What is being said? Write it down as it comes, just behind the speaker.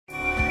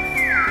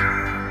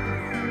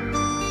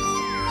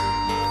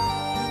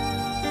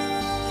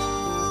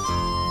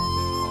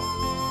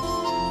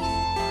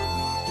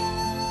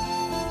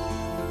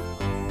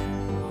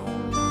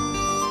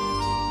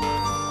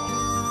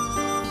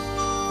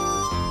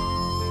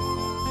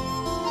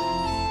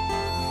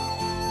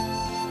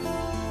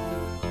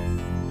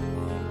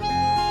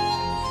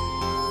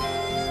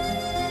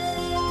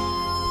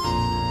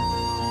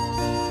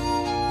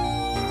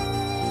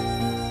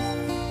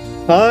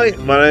Hi,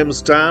 my name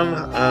is Dan,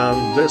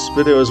 and this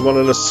video is one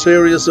in a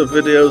series of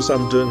videos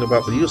I'm doing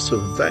about the use of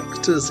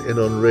vectors in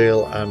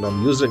Unreal, and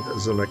I'm using it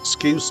as an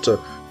excuse to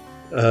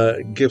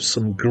give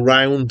some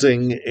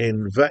grounding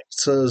in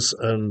vectors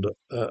and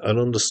an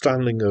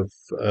understanding of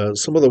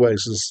some of the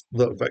ways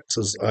that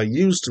vectors are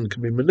used and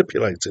can be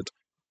manipulated.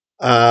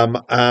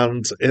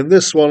 And in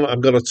this one,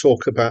 I'm going to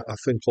talk about a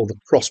thing called the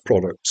cross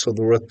product. So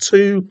there are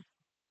two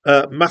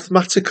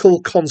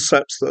mathematical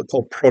concepts that are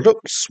called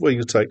products, where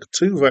you take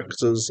two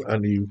vectors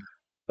and you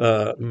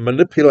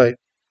manipulate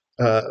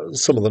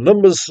some of the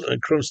numbers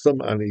and crunch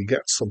them, and you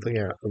get something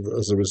out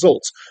as a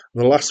result.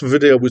 In the last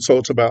video, we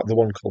talked about the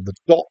one called the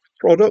dot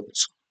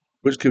product,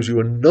 which gives you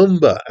a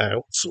number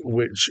out,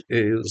 which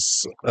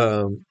is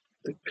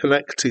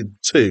connected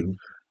to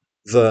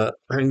the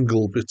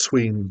angle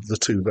between the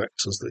two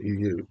vectors that you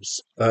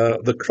use.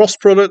 The cross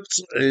product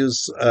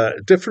is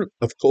different,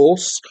 of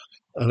course,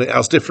 and it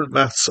has different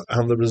maths,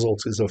 and the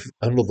result is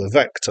another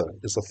vector,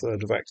 is a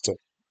third vector.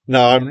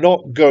 Now, I'm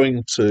not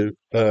going to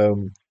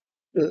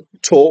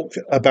talk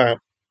about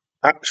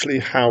actually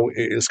how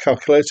it is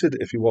calculated.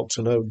 If you want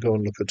to know, go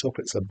and look it up.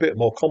 It's a bit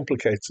more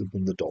complicated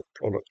than the dot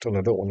product, and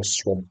I don't want to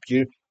swamp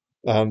you.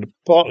 And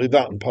partly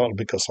that, and partly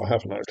because I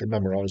haven't actually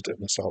memorized it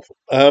myself.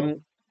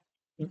 And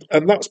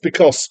that's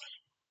because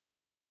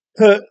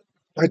I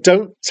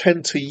don't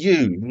tend to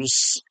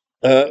use,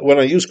 when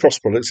I use cross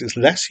products, it's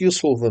less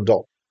useful than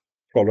dot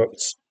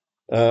products.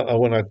 And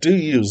when I do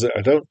use it,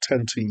 I don't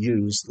tend to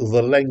use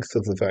the length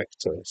of the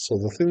vector. So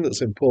the thing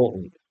that's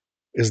important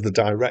is the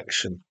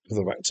direction of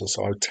the vector.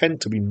 So I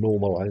tend to be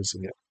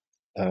normalizing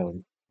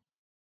it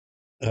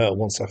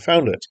once I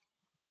found it.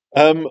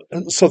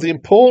 So the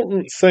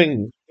important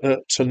thing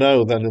to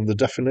know then in the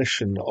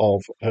definition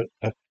of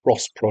a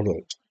cross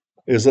product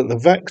is that the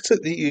vector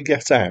that you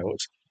get out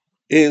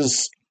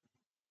is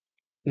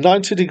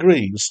 90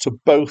 degrees to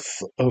both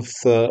of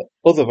the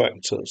other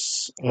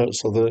vectors,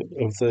 so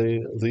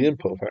the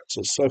input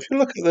vectors. So if you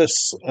look at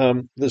this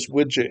this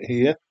widget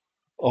here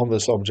on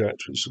this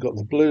object, which has got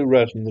the blue,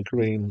 red, and the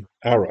green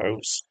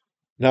arrows,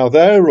 now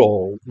they're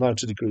all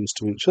 90 degrees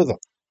to each other.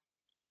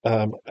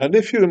 And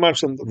if you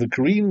imagine that the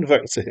green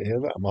vector here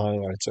that I'm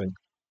highlighting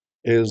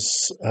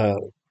is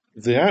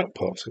the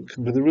output, it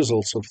can be the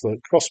result of the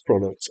cross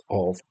product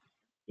of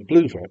the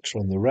blue vector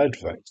and the red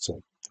vector.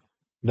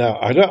 Now,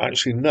 I don't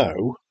actually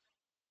know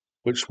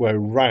which way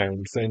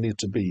round they need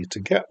to be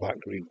to get that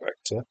green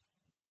vector,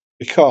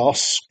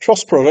 because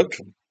cross product,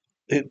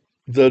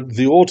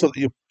 the order that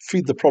you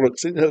feed the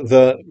products in,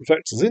 the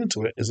vectors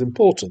into it, is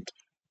important.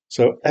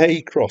 So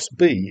A cross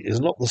B is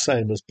not the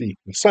same as B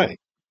cross A,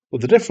 but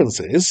the difference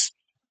is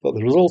that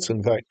the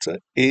resulting vector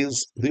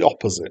is the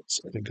opposite,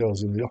 and it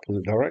goes in the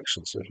opposite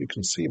direction. So if you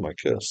can see my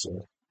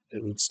cursor,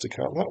 it would stick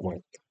out that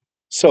way.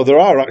 So there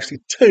are actually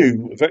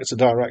two vector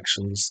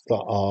directions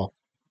that are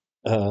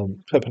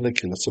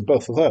perpendicular to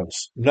both of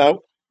those. Now,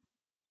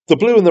 the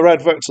blue and the red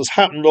vectors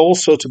happen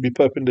also to be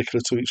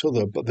perpendicular to each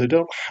other, but they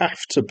don't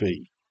have to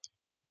be,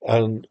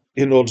 and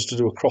in order to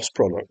do a cross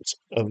product.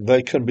 And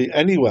they can be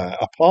anywhere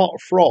apart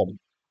from,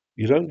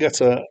 you don't get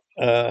a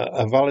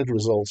valid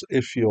result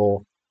if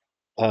you're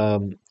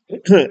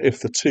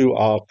if the two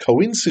are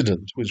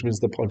coincident, which means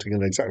they're pointing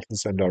in exactly the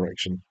same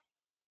direction,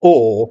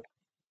 or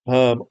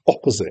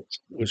opposite,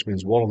 which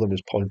means one of them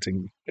is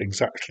pointing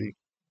exactly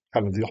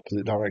kind of the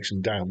opposite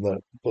direction down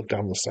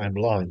the same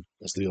line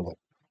as the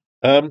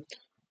other.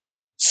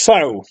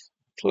 So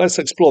let's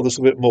explore this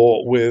a bit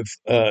more with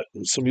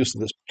some use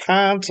of this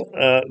pad.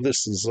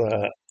 This is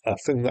a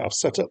thing that I've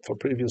set up for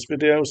previous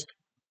videos,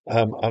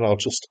 and I'll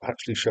just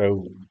actually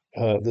show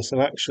this in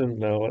action.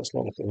 No, let's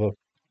not look at the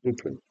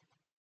blueprint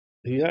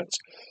yet.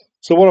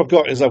 So what I've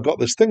got is I've got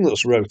this thing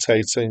that's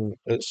rotating.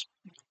 It's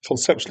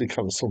conceptually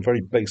kind of some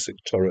very basic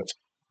turret,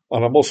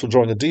 and I'm also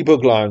drawing a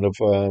debug line of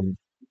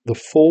the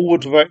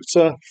forward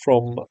vector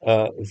from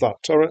that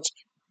turret,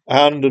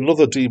 and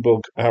another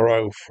debug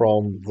arrow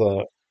from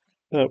the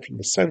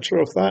center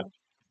of that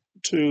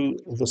to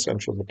the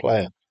center of the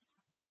player.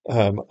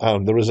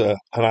 And there is an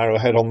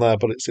arrowhead on there,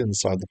 but it's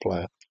inside the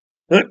player.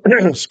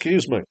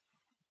 Excuse me.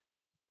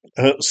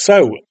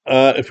 So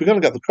if we're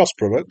going to get the cross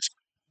product,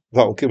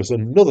 that will give us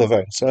another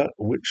vector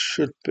which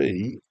should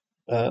be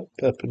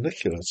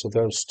perpendicular to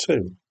those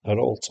two at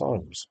all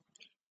times.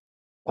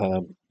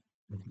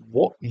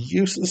 What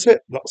use is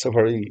it? That's a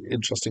very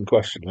interesting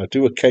question. I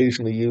do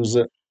occasionally use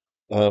it,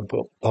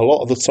 but a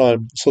lot of the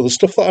time, so the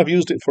stuff that I've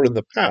used it for in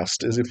the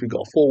past is if you've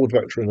got a forward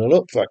vector and an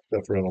up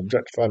vector for an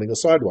object finding a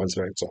sideways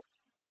vector.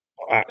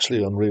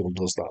 Actually, Unreal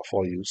does that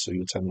for you, so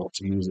you tend not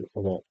to use it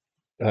for that.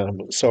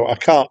 So I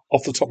can't,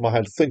 off the top of my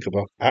head, think of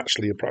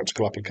actually a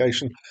practical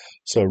application.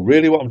 So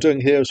really what I'm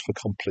doing here is for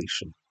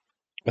completion.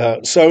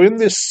 So in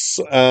this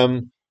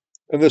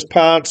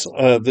pad,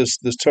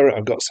 this turret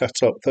I've got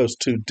set up, those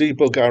two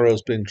debug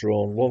arrows being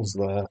drawn, one's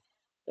there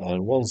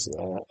and one's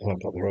there, and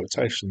I've got the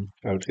rotation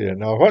out here.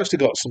 Now I've actually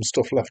got some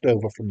stuff left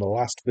over from the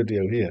last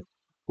video here,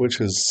 which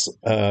is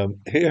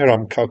here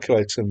I'm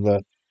calculating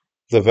the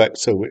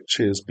vector which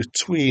is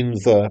between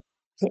the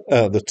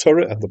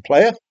turret and the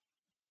player.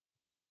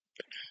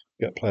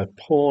 get player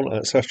pawn,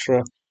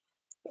 etc.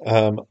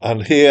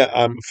 And here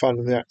I'm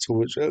finding the actor,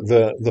 which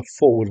the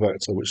forward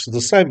vector, which is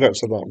the same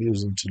vector that I'm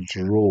using to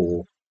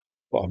draw,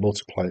 but I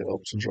multiply it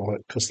up to draw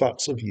it because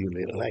that's of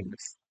unit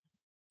length,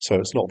 so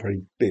it's not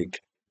very big.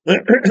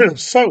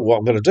 So what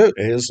I'm going to do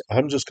is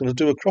I'm just going to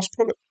do a cross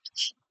product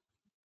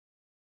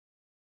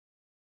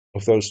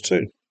of those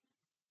two.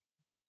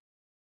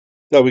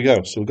 There we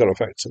go. So we've got a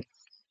vector.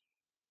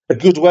 A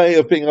good way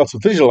of being able to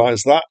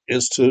visualize that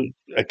is to,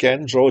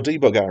 again, draw a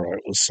debug arrow.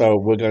 So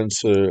we're going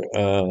to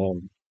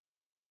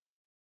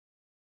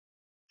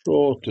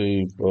draw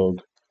debug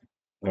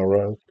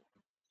arrow,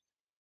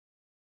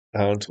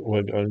 and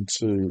we're going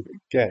to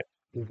get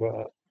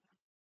that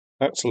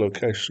actor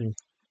location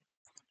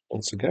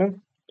once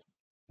again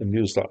and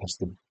use that as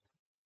the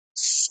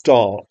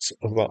start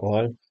of that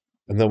line.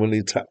 And then we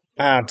need to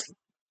add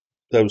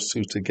those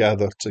two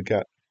together to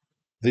get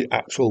the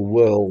actual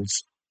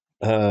world's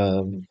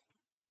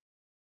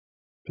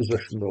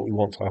position that we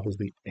want to have as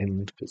the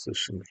end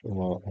position from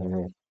our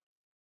arrow.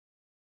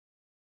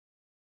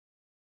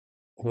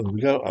 There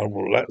we go, and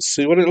let's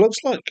see what it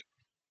looks like.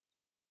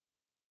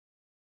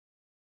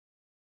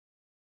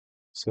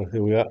 So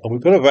here we are, and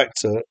we've got a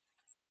vector.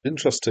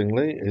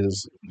 Interestingly,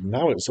 is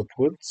now it's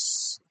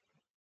upwards,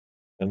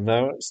 and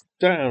now it's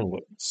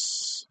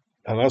downwards.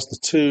 And as the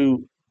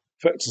two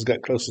vectors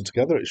get closer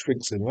together, it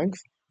shrinks in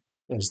length.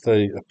 As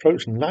they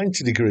approach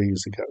 90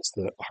 degrees, it gets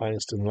the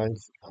highest in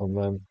length, and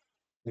then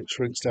it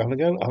shrinks down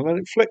again, and then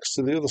it flicks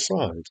to the other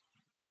side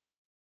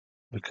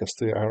because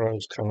the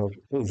arrow's kind of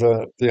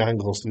the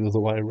angle's the other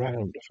way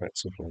around,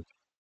 effectively.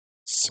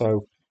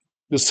 So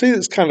you'll see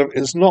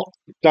it's not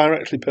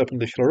directly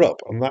perpendicular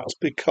up, and that's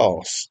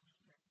because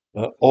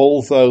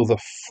although the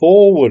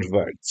forward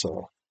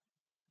vector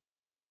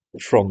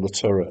from the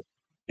turret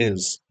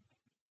is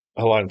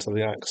aligned to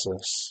the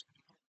axis,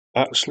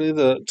 actually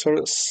the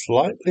turret's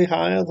slightly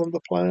higher than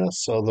the player,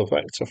 so the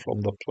vector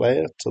from the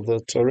player to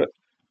the turret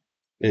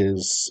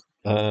is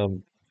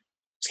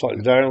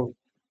slightly down,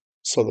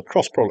 so the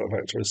cross product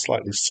vector is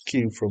slightly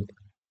skewed from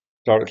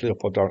directly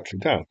up or directly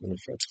down. In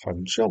fact, if I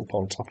jump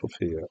on top of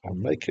here and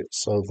make it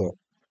so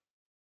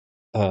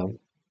that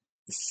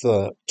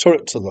the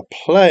turret to the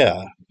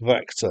player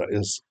vector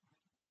is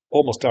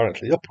almost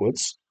directly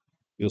upwards,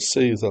 you'll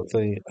see that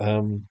the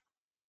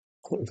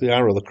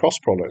arrow, the cross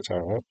product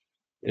arrow,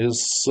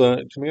 is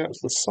coming out to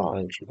the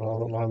side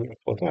rather than either up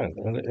or down.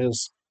 And it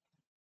is,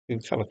 you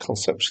can kind of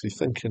conceptually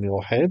think in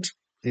your head,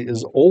 it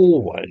is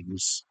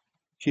always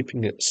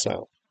keeping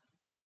itself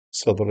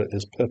so that it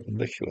is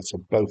perpendicular to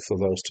both of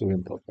those two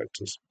input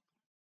vectors.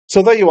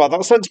 So there you are.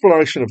 That's an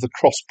exploration of the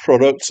cross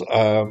product.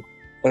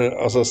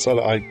 As I said,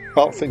 I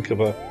can't think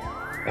of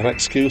an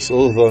excuse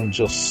other than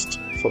just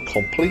for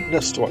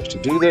completeness to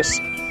actually do this.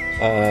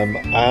 And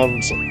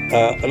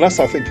unless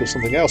I think of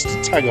something else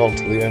to tag on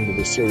to the end of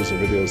this series of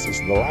videos, this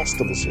is the last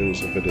of the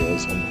series of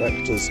videos on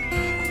vectors,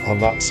 and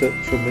that's it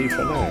from me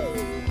for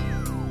now.